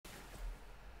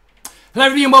Hello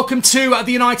everybody and welcome to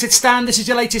the United Stand. This is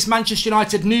your latest Manchester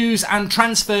United news and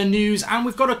transfer news, and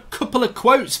we've got a couple of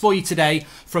quotes for you today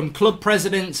from club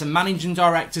presidents and managing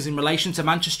directors in relation to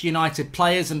Manchester United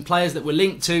players and players that we're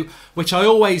linked to, which I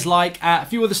always like. A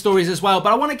few other stories as well,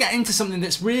 but I want to get into something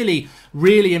that's really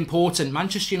important.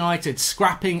 Manchester United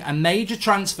scrapping a major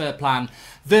transfer plan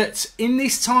that in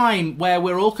this time where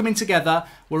we're all coming together,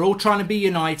 we're all trying to be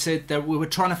united, that we were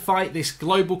trying to fight this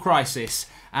global crisis,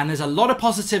 and there's a lot of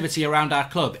positivity around our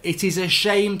club. It is a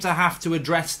shame to have to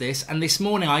address this. And this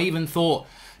morning I even thought,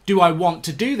 do I want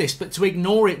to do this? But to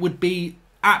ignore it would be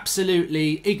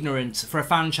absolutely ignorant for a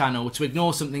fan channel, to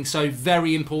ignore something so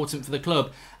very important for the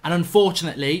club. And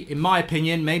unfortunately, in my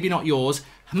opinion, maybe not yours,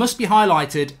 must be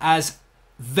highlighted as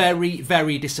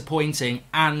very disappointing,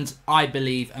 and I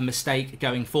believe a mistake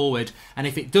going forward. And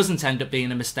if it doesn't end up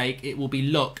being a mistake, it will be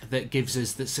luck that gives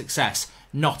us the success,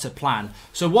 not a plan.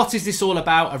 So what is this all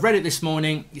about? I've read it this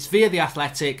morning. It's via The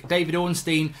Athletic. David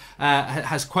Ornstein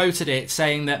has quoted it,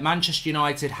 saying that Manchester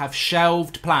United have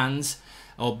shelved plans,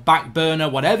 or back burner,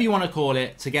 whatever you want to call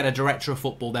it, to get a director of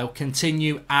football. They'll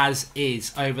continue as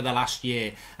is over the last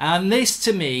year. And this,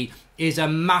 to me, is a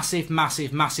massive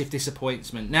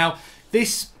disappointment. Now,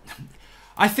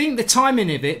 I think the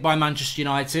timing of it by Manchester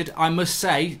United, I must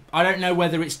say, I don't know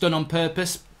whether it's done on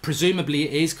purpose. Presumably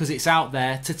it is, because it's out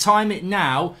there. To time it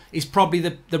now is probably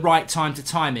the right time to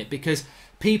time it, because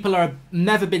people are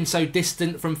never been so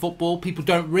distant from football. People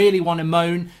don't really want to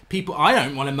moan. I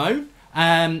don't want to moan.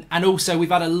 And also we've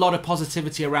had a lot of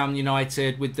positivity around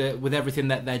United with everything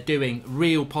that they're doing.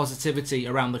 Real positivity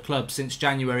around the club since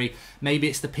January. Maybe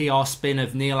it's the PR spin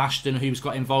of Neil Ashton who's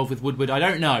got involved with Woodward. I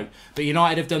don't know. But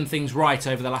United have done things right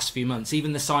over the last few months.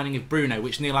 Even the signing of Bruno,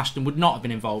 which Neil Ashton would not have been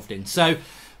involved in. So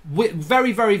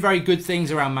very good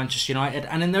things around Manchester United.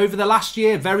 And then over the last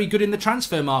year, very good in the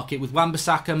transfer market with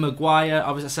Wan-Bissaka, Maguire,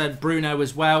 as I said, Bruno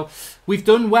as well. We've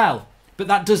done well. But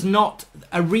that does not,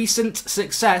 a recent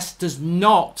success does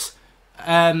not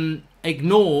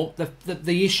ignore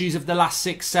the issues of the last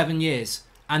 6-7 years.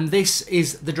 And this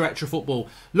is the director of football.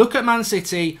 Look at Man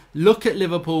City, look at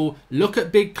Liverpool, look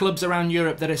at big clubs around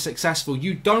Europe that are successful.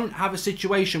 You don't have a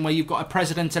situation where you've got a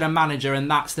president and a manager and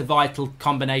that's the vital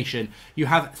combination. You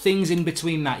have things in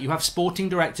between that. You have sporting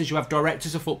directors, you have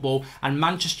directors of football, and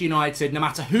Manchester United, no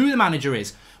matter who the manager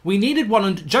is. We needed one,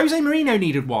 and Jose Mourinho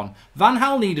needed one, Van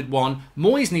Gaal needed one,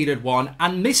 Moyes needed one,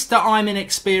 and Mr. I'm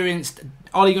inexperienced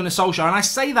Ole Gunnar Solskjaer. And I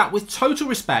say that with total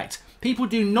respect. People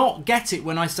do not get it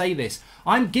when I say this.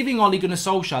 I'm giving Ole Gunnar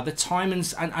Solskjaer the time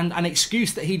and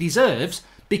excuse that he deserves,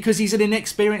 because he's an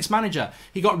inexperienced manager.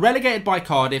 He got relegated by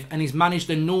Cardiff and he's managed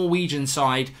a Norwegian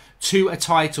side to a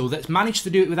title that's managed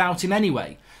to do it without him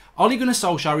anyway. Ole Gunnar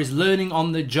Solskjaer is learning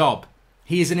on the job.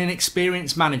 He is an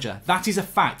inexperienced manager. That is a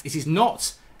fact. It is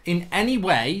not in any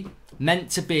way meant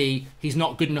to be he's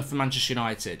not good enough for Manchester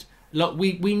United. Look,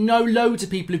 we know loads of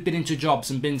people who've been into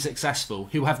jobs and been successful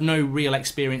who have no real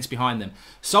experience behind them.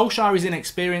 Solskjaer is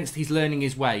inexperienced, he's learning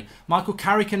his way. Michael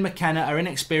Carrick and McKenna are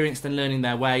inexperienced and learning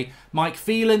their way. Mike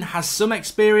Phelan has some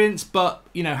experience, but,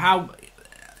 you know, how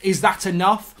is that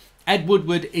enough? Ed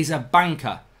Woodward is a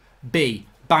banker.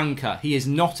 Banker. He is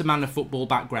not a man of football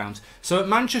background. So at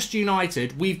Manchester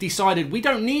United, we've decided we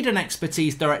don't need an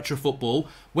expertise director of football.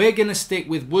 We're going to stick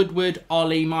with Woodward,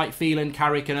 Ollie, Mike Phelan,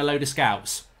 Carrick and a load of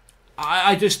scouts.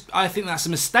 I think that's a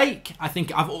mistake. I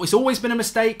think it's always been a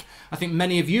mistake. I think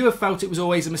many of you have felt it was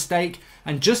always a mistake.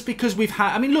 And just because we've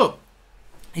had... I mean, look,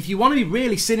 if you want to be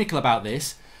really cynical about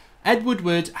this, Ed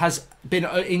Woodward has been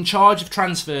in charge of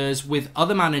transfers with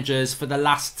other managers for the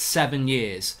last 7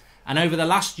 years. And over the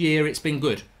last year, it's been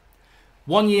good.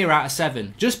 1 year out of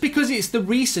 7. Just because it's the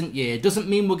recent year doesn't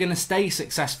mean we're going to stay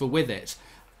successful with it.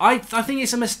 I think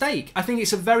it's a mistake. I think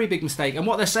it's a very big mistake. And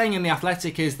what they're saying in The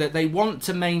Athletic is that they want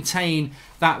to maintain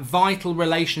that vital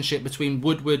relationship between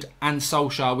Woodward and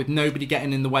Solskjaer with nobody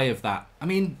getting in the way of that. I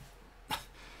mean,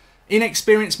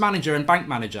 inexperienced manager and bank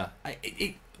manager.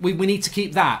 We need to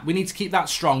keep that. We need to keep that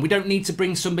strong. We don't need to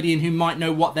bring somebody in who might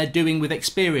know what they're doing with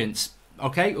experience.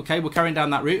 Okay, we're carrying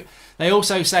down that route. They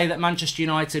also say that Manchester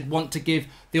United want to give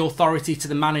the authority to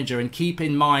the manager and keep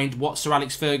in mind what Sir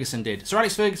Alex Ferguson did. Sir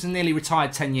Alex Ferguson nearly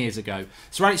retired 10 years ago.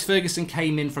 Sir Alex Ferguson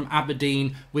came in from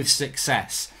Aberdeen with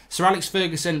success. Sir Alex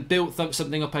Ferguson built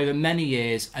something up over many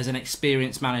years as an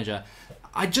experienced manager.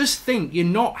 I just think you're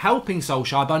not helping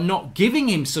Solskjaer by not giving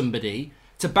him somebody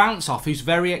to bounce off who's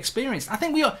very experienced. I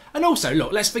think we are. And also,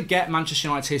 look, let's forget Manchester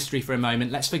United's history for a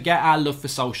moment. Let's forget our love for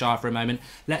Solskjaer for a moment.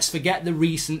 Let's forget the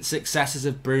recent successes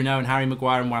of Bruno and Harry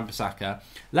Maguire and Wan-Bissaka.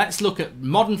 Let's look at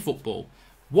modern football.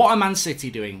 What are Man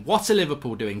City doing? What are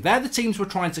Liverpool doing? They're the teams we're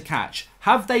trying to catch.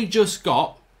 Have they just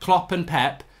got Klopp and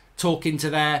Pep talking to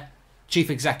their chief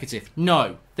executive.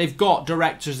 No, they've got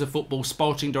directors of football,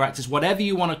 sporting directors, whatever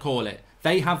you want to call it.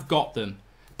 They have got them.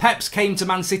 Pep's came to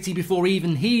Man City before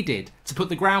even he did to put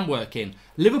the groundwork in.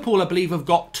 Liverpool, I believe, have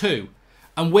got 2.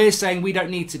 And we're saying we don't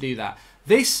need to do that.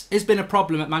 This has been a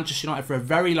problem at Manchester United for a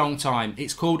very long time.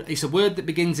 It's a word that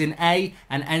begins in A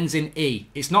and ends in E.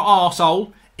 It's not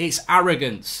arsehole, it's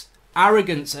arrogance.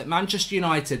 Arrogance at Manchester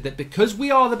United, that because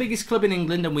we are the biggest club in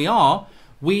England, and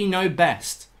we know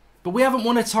best. But we haven't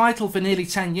won a title for nearly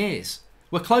 10 years.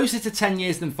 We're closer to 10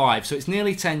 years than 5, so it's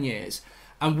nearly 10 years.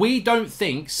 And we don't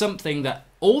think something that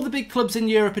all the big clubs in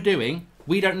Europe are doing,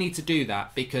 we don't need to do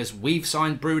that because we've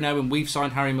signed Bruno and we've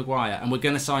signed Harry Maguire and we're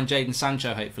going to sign Jadon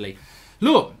Sancho, hopefully.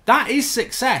 Look, that is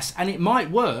success and it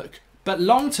might work, but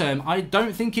long term, I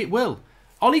don't think it will.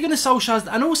 Ole Gunnar Solskjaer,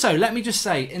 and also, let me just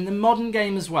say, in the modern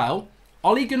game as well,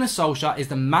 Ole Gunnar Solskjaer is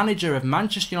the manager of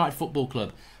Manchester United Football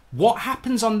Club. What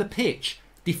happens on the pitch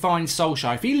defines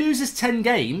Solskjaer. If he loses 10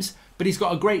 games, but he's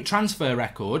got a great transfer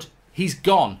record, he's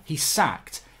gone. He's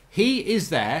sacked. He is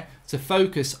there to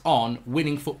focus on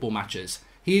winning football matches.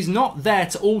 He is not there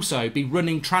to also be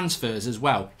running transfers as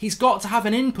well. He's got to have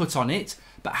an input on it,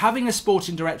 but having a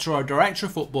sporting director or a director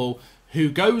of football who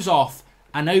goes off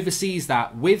and oversees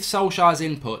that with Solskjaer's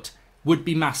input would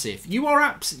be massive.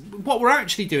 What we're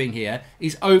actually doing here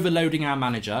is overloading our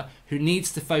manager who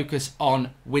needs to focus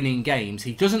on winning games.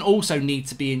 He doesn't also need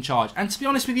to be in charge. And to be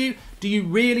honest with you, do you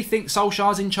really think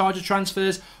Solskjaer's in charge of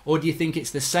transfers? Or do you think it's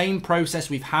the same process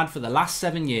we've had for the last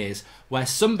 7 years where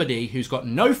somebody who's got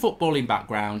no footballing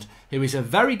background, who is a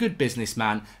very good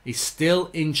businessman, is still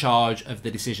in charge of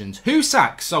the decisions? Who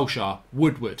sacks Solskjaer?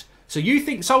 Woodward. So you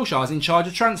think Solskjaer's in charge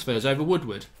of transfers over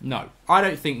Woodward? No, I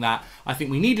don't think that. I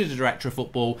think we needed a director of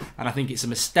football, and I think it's a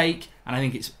mistake. And I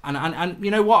think it's and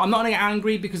you know what? I'm not going to get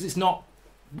angry because it's not.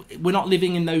 We're not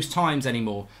living in those times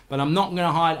anymore. But I'm not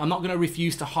going to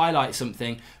refuse to highlight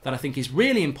something that I think is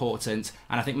really important.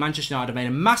 And I think Manchester United have made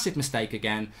a massive mistake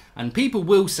again. And people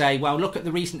will say, well, look at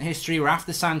the recent history. We're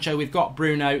after Sancho. We've got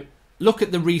Bruno. Look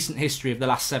at the recent history of the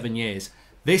last 7 years.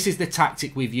 This is the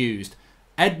tactic we've used.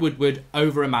 Ed Woodward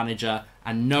over a manager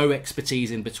and no expertise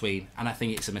in between. And I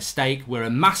think it's a mistake. We're a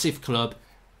massive club.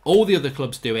 All the other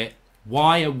clubs do it.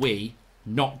 Why are we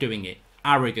not doing it?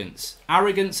 Arrogance.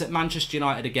 Arrogance at Manchester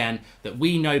United again, that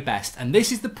we know best. And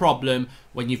this is the problem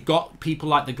when you've got people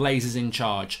like the Glazers in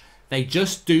charge. They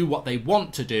just do what they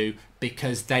want to do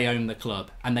because they own the club.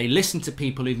 And they listen to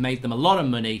people who've made them a lot of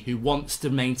money who wants to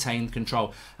maintain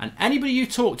control. And anybody you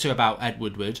talk to about Ed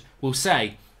Woodward will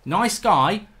say, nice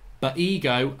guy, but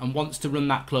ego, and wants to run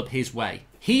that club his way.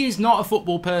 He is not a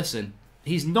football person.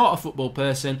 He's not a football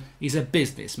person. He's a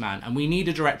businessman, and we need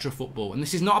a director of football. And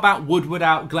this is not about Woodward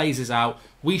out, Glazers out.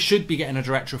 We should be getting a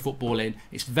director of football in.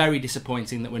 It's very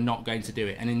disappointing that we're not going to do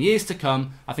it. And in years to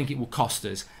come, I think it will cost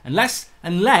us. Unless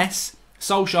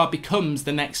Solskjaer becomes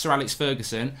the next Sir Alex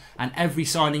Ferguson, and every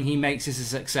signing he makes is a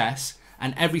success,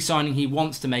 and every signing he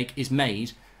wants to make is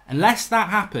made. Unless that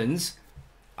happens,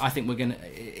 I think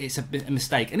it's a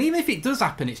mistake. And even if it does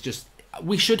happen, it's just,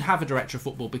 we should have a director of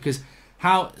football because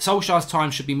Solskjaer's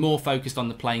time should be more focused on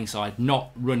the playing side,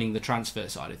 not running the transfer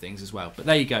side of things as well. But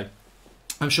there you go.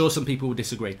 I'm sure some people will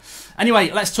disagree. Anyway,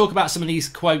 let's talk about some of these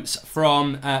quotes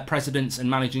from presidents and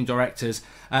managing directors.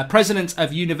 President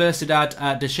of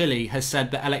Universidad de Chile has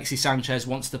said that Alexis Sanchez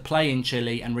wants to play in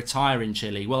Chile and retire in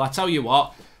Chile. Well, I tell you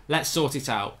what, let's sort it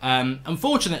out.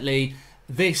 Unfortunately,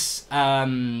 this,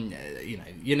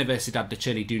 Universidad de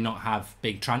Chile do not have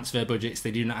big transfer budgets.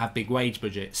 They do not have big wage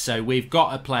budgets. So we've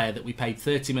got a player that we paid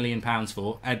 £30 million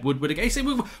for, Ed Woodward. Again,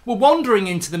 so we're wandering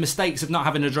into the mistakes of not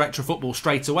having a director of football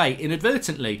straight away,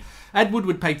 inadvertently. Ed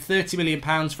Woodward paid £30 million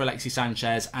for Alexis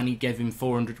Sanchez and he gave him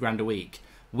 400 grand a week.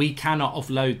 We cannot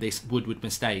offload this Woodward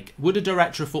mistake. Would a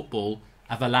director of football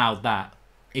have allowed that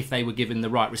if they were given the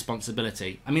right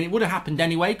responsibility? I mean, it would have happened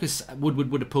anyway because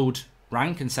Woodward would have pulled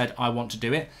rank and said, I want to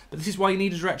do it. But this is why you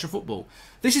need a director of football.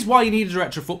 This is why you need a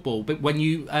director of football. But when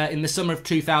you, in the summer of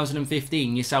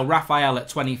 2015, you sell Rafael at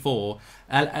 24,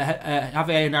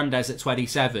 Javier Hernandez at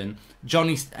 27,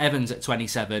 Johnny Evans at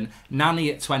 27,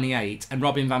 Nani at 28, and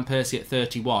Robin van Persie at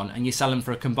 31, and you sell them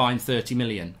for a combined 30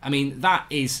 million. I mean,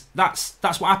 that's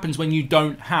what happens when you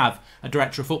don't have a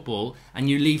director of football and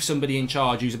you leave somebody in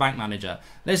charge who's a bank manager.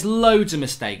 There's loads of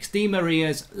mistakes. Di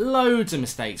Maria's, loads of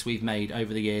mistakes we've made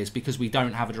over the years because we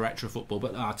don't have a director of football.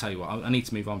 But I'll tell you what, I need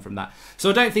to move on from that. So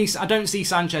I don't see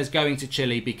Sanchez going to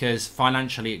Chile because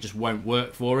financially it just won't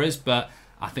work for us. But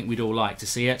I think we'd all like to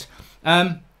see it.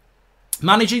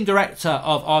 Managing director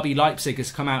of RB Leipzig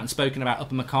has come out and spoken about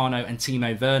Upamecano and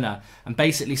Timo Werner and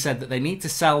basically said that they need to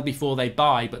sell before they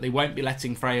buy, but they won't be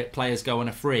letting players go on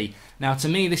a free. Now, to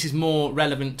me, this is more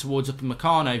relevant towards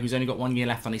Upamecano, who's only got 1 year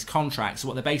left on his contract. So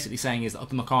what they're basically saying is that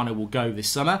Upamecano will go this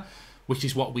summer, which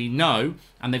is what we know,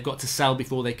 and they've got to sell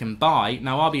before they can buy.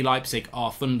 Now, RB Leipzig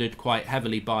are funded quite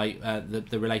heavily by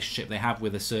the relationship they have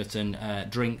with a certain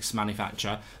drinks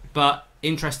manufacturer, but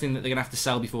interesting that they're going to have to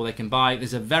sell before they can buy.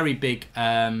 There's a very big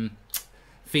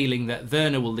feeling that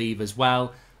Werner will leave as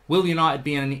well. Will United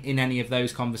be in any of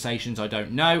those conversations? I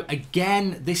don't know.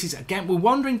 Again, we're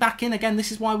wandering back in again.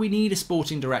 This is why we need a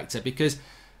sporting director, because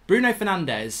Bruno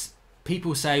Fernandes,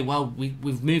 people say, well,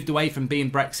 we've moved away from being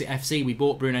Brexit FC. We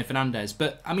bought Bruno Fernandes.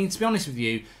 But, I mean, to be honest with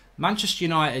you, Manchester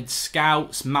United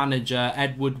scouts, manager,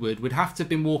 Ed Woodward would have to have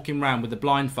been walking around with a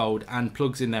blindfold and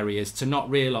plugs in their ears to not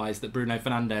realise that Bruno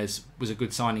Fernandes was a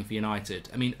good signing for United.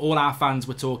 I mean, all our fans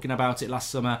were talking about it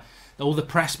last summer. All the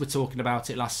press were talking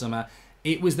about it last summer.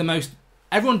 It was the most...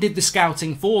 Everyone did the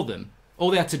scouting for them.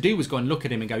 All they had to do was go and look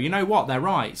at him and go, you know what, they're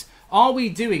right. Are we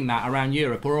doing that around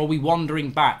Europe, or are we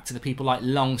wandering back to the people like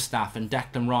Longstaff and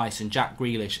Declan Rice and Jack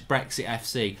Grealish, Brexit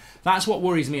FC? That's what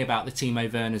worries me about the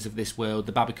Timo Werners of this world,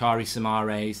 the Babakari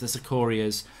Samares, the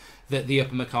Sakorias, the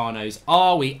Upamacanos.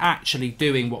 Are we actually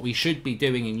doing what we should be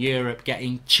doing in Europe,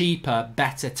 getting cheaper,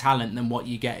 better talent than what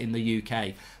you get in the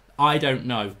UK? I don't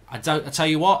know. I tell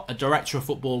you what, a director of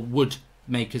football would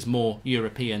make us more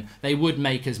European. They would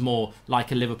make us more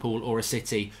like a Liverpool or a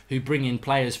City, who bring in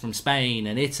players from Spain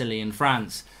and Italy and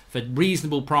France for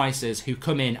reasonable prices, who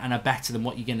come in and are better than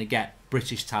what you're going to get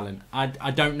British talent.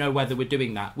 I don't know whether we're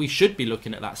doing that. We should be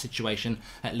looking at that situation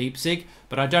at Leipzig,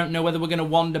 but I don't know whether we're going to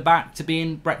wander back to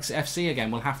being Brexit FC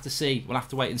again. We'll have to see. We'll have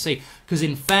to wait and see. Because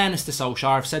in fairness to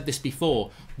Solskjaer, I've said this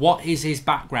before, what is his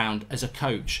background as a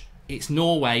coach? It's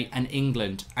Norway and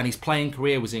England, and his playing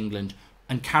career was England.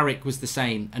 And Carrick was the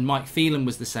same, and Mike Phelan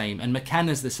was the same, and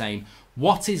McKenna's the same.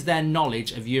 What is their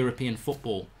knowledge of European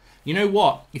football? You know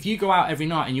what? If you go out every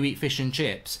night and you eat fish and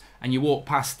chips, and you walk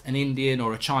past an Indian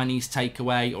or a Chinese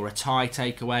takeaway or a Thai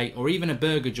takeaway or even a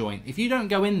burger joint, if you don't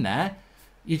go in there,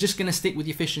 you're just going to stick with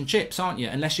your fish and chips, aren't you?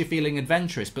 Unless you're feeling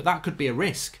adventurous. But that could be a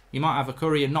risk. You might have a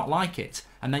curry and not like it,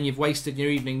 and then you've wasted your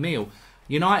evening meal.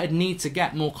 United need to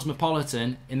get more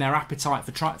cosmopolitan in their appetite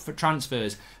for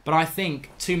transfers. But I think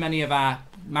too many of our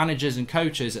managers and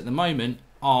coaches at the moment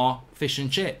are fish and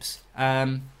chips.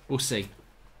 We'll see.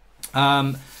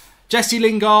 Jesse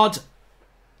Lingard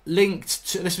linked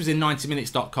to... This was in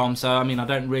 90minutes.com, so I mean, I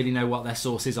don't really know what their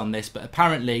source is on this, but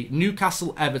apparently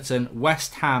Newcastle, Everton,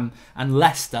 West Ham and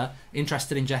Leicester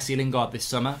interested in Jesse Lingard this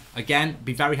summer. Again,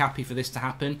 be very happy for this to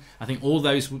happen. I think all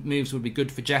those moves would be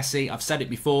good for Jesse. I've said it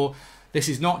before. This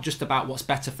is not just about what's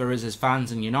better for us as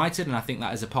fans and United, and I think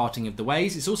that is a parting of the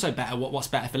ways. It's also better what's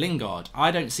better for Lingard.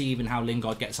 I don't see even how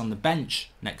Lingard gets on the bench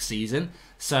next season.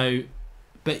 So,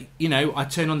 but, you know, I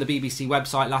turned on the BBC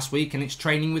website last week and it's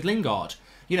training with Lingard.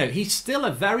 You know, he's still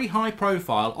a very high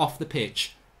profile off the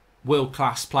pitch,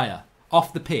 world-class player.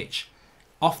 Off the pitch.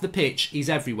 Off the pitch, he's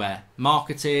everywhere.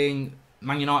 Marketing,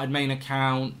 Man United main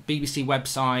account, BBC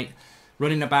website,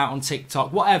 running about on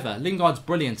TikTok, whatever. Lingard's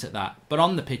brilliant at that. But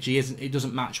on the pitch, it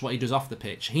doesn't match what he does off the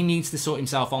pitch. He needs to sort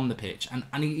himself on the pitch.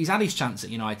 And he's had his chance at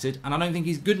United, and I don't think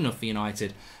he's good enough for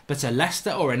United. But a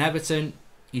Leicester or an Everton,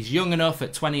 he's young enough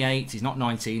at 28. He's not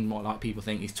 19, more like people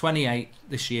think. He's 28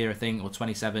 this year, I think, or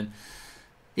 27.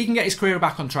 He can get his career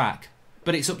back on track.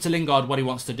 But it's up to Lingard what he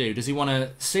wants to do. Does he want to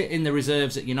sit in the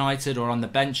reserves at United or on the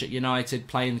bench at United,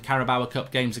 playing the Carabao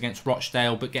Cup games against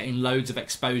Rochdale, but getting loads of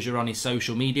exposure on his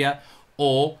social media?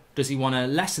 Or does he want to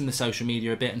lessen the social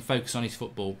media a bit and focus on his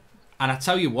football? And I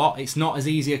tell you what, it's not as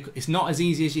easy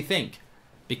as you think,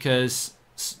 because,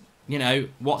 you know,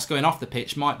 what's going off the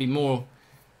pitch might be more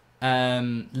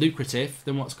lucrative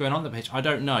than what's going on the pitch. I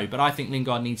don't know, but I think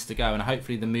Lingard needs to go, and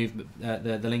hopefully the move,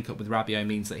 the link up with Rabiot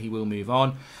means that he will move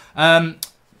on.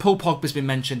 Paul Pogba's been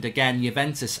mentioned again.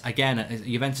 Juventus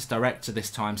director this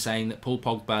time, saying that Paul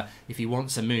Pogba, if he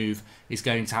wants a move, is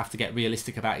going to have to get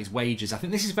realistic about his wages. I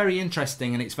think this is very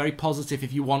interesting, and it's very positive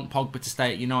if you want Pogba to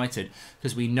stay at United,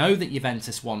 because we know that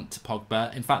Juventus want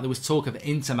Pogba. In fact, there was talk of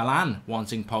Inter Milan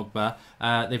wanting Pogba.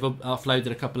 They've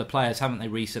offloaded a couple of players, haven't they,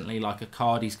 recently? Like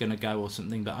Icardi's going to go or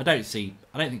something, but I don't think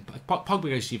Pogba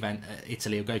goes to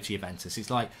Italy or go to Juventus. It's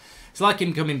like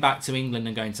him coming back to England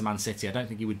and going to Man City. I don't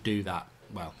think he would do that.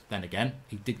 Well, then again,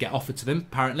 he did get offered to them,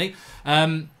 apparently.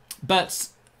 But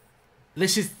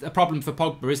this is a problem for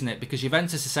Pogba, isn't it? Because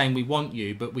Juventus are saying, we want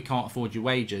you, but we can't afford your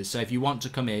wages. So if you want to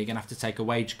come here, you're going to have to take a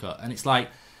wage cut. And it's like,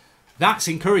 That's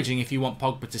encouraging if you want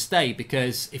Pogba to stay,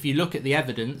 because if you look at the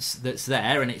evidence that's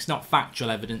there, and it's not factual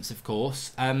evidence, of course,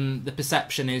 the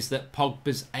perception is that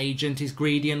Pogba's agent is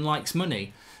greedy and likes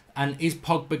money. And is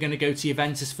Pogba going to go to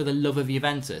Juventus for the love of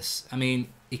Juventus? I mean,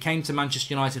 he came to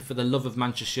Manchester United for the love of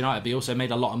Manchester United, but he also made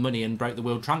a lot of money and broke the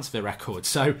world transfer record.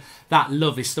 So that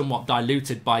love is somewhat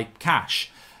diluted by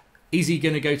cash. Is he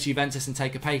going to go to Juventus and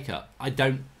take a pay cut? I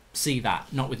don't see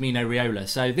that, not with Mino Raiola.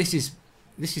 So this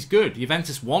is good.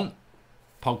 Juventus want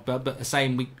Pogba, but are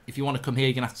saying if you want to come here,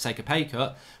 you're going to have to take a pay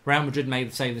cut. Real Madrid may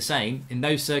say the same. In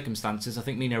those circumstances, I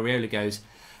think Mino Raiola goes,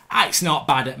 it's not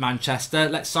bad at Manchester,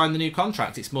 let's sign the new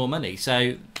contract, it's more money.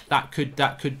 So that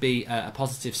could be a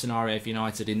positive scenario for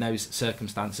United in those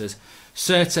circumstances.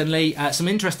 Certainly, some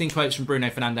interesting quotes from Bruno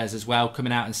Fernandes as well,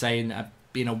 coming out and saying,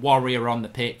 being a warrior on the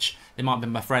pitch. They might have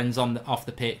been my friends off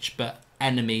the pitch, but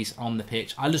enemies on the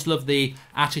pitch. I just love the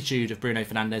attitude of Bruno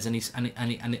Fernandes,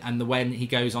 and the when he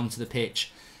goes onto the pitch,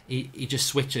 he just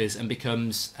switches and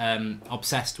becomes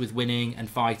obsessed with winning and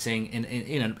fighting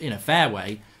in a fair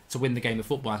way to win the game of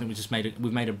football. I think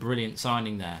we've made a brilliant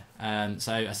signing there.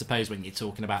 So I suppose when you're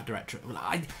talking about director,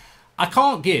 I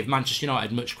can't give Manchester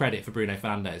United much credit for Bruno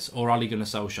Fernandes or Ole Gunnar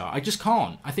Solskjaer. I just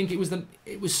can't. I think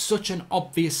it was such an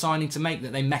obvious signing to make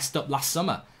that they messed up last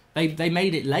summer. They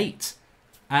made it late.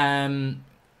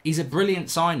 He's a brilliant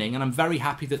signing, and I'm very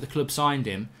happy that the club signed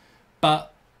him.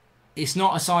 But it's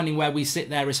not a signing where we sit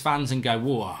there as fans and go,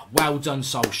 "Whoa, well done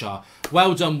Solskjaer,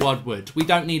 well done Woodward. We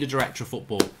don't need a director of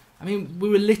football." I mean, we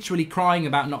were literally crying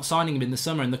about not signing him in the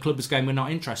summer, and the club was going, "We're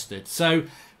not interested." So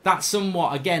that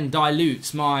somewhat, again,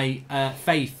 dilutes my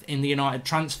faith in the United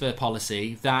transfer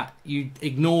policy, that you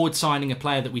ignored signing a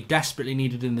player that we desperately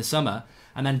needed in the summer,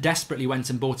 and then desperately went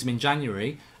and bought him in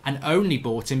January, and only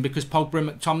bought him because Pogba and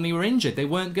McTominay were injured. They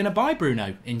weren't going to buy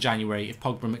Bruno in January if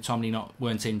Pogba and McTominay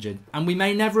weren't injured, and we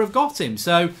may never have got him.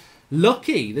 So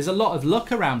lucky, there's a lot of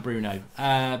luck around Bruno,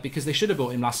 because they should have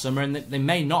bought him last summer, and they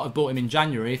may not have bought him in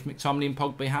January if McTominay and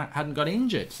Pogba hadn't got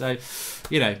injured. So,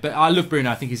 but I love Bruno.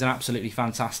 I think he's an absolutely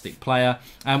fantastic player.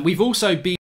 We've also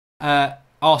beat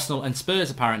Arsenal and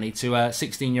Spurs, apparently, to a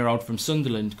 16-year-old from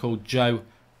Sunderland called Joe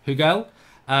Hugel.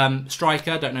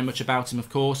 Striker, don't know much about him, of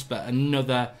course, but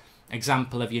another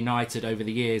example of United over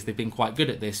the years. They've been quite good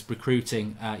at this,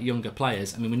 recruiting younger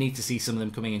players. I mean, we need to see some of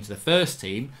them coming into the first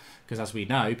team, because as we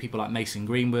know, people like Mason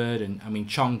Greenwood, and I mean,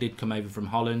 Chong did come over from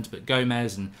Holland, but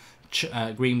Gomez and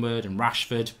Greenwood and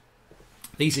Rashford,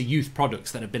 these are youth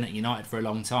products that have been at United for a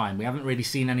long time. We haven't really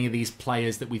seen any of these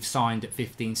players that we've signed at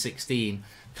 15, 16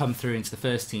 come through into the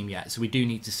first team yet. So we do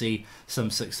need to see some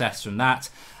success from that.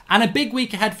 And a big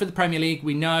week ahead for the Premier League.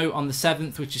 We know on the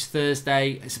 7th, which is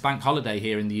Thursday, it's a bank holiday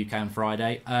here in the UK on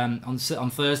Friday. On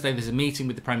Thursday, there's a meeting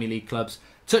with the Premier League clubs.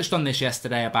 Touched on this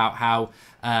yesterday about how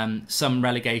some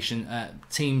relegation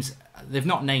teams, they've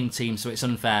not named teams, so it's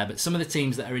unfair, but some of the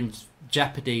teams that are in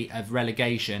jeopardy of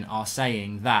relegation are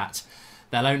saying that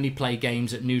they'll only play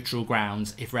games at neutral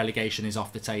grounds if relegation is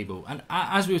off the table. And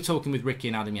as we were talking with Ricky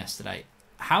and Adam yesterday,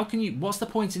 what's the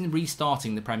point in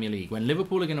restarting the Premier League when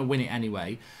Liverpool are going to win it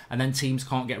anyway, and then teams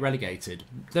can't get relegated?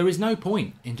 There is no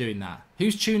point in doing that.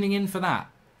 Who's tuning in for that?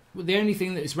 Well, the only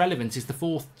thing that is relevant is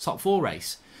the top four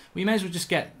race. We may as well just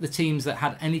get the teams that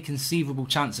had any conceivable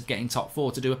chance of getting top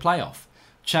four to do a playoff.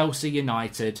 Chelsea,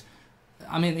 United.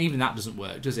 I mean, even that doesn't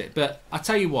work, does it? But I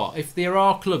tell you what, if there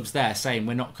are clubs there saying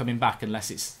we're not coming back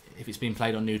unless if it's being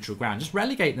played on neutral ground, just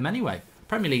relegate them anyway.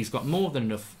 Premier League's got more than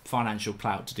enough financial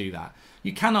clout to do that.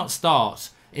 You cannot start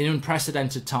in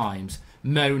unprecedented times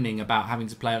moaning about having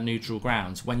to play on neutral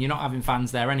grounds when you're not having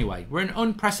fans there anyway. We're in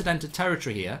unprecedented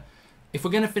territory here. If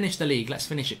we're going to finish the league, let's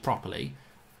finish it properly.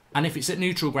 And if it's at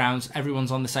neutral grounds,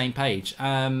 everyone's on the same page.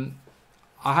 I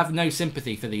have no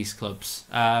sympathy for these clubs.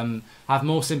 I have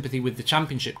more sympathy with the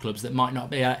Championship clubs that might not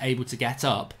be able to get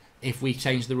up if we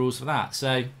change the rules for that.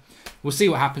 So we'll see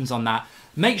what happens on that.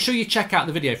 Make sure you check out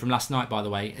the video from last night, by the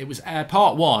way. It was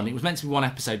part one. It was meant to be one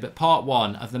episode, but part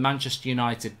one of the Manchester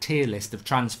United tier list of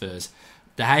transfers.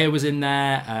 De Gea was in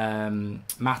there,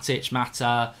 Matic,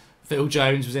 Mata, Phil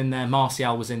Jones was in there,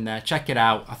 Martial was in there. Check it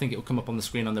out. I think it will come up on the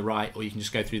screen on the right, or you can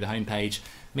just go through the homepage.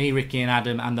 Me, Ricky and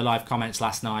Adam, and the live comments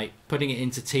last night, putting it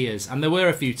into tiers. And there were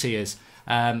a few tiers.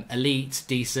 Elite,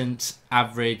 decent,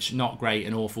 average, not great,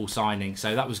 and awful signing.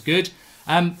 So that was good.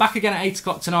 Back again at 8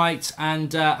 o'clock tonight,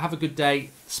 and have a good day.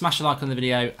 Smash a like on the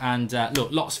video, and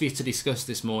look, lots for you to discuss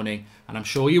this morning, and I'm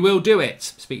sure you will do it.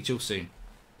 Speak to you all soon.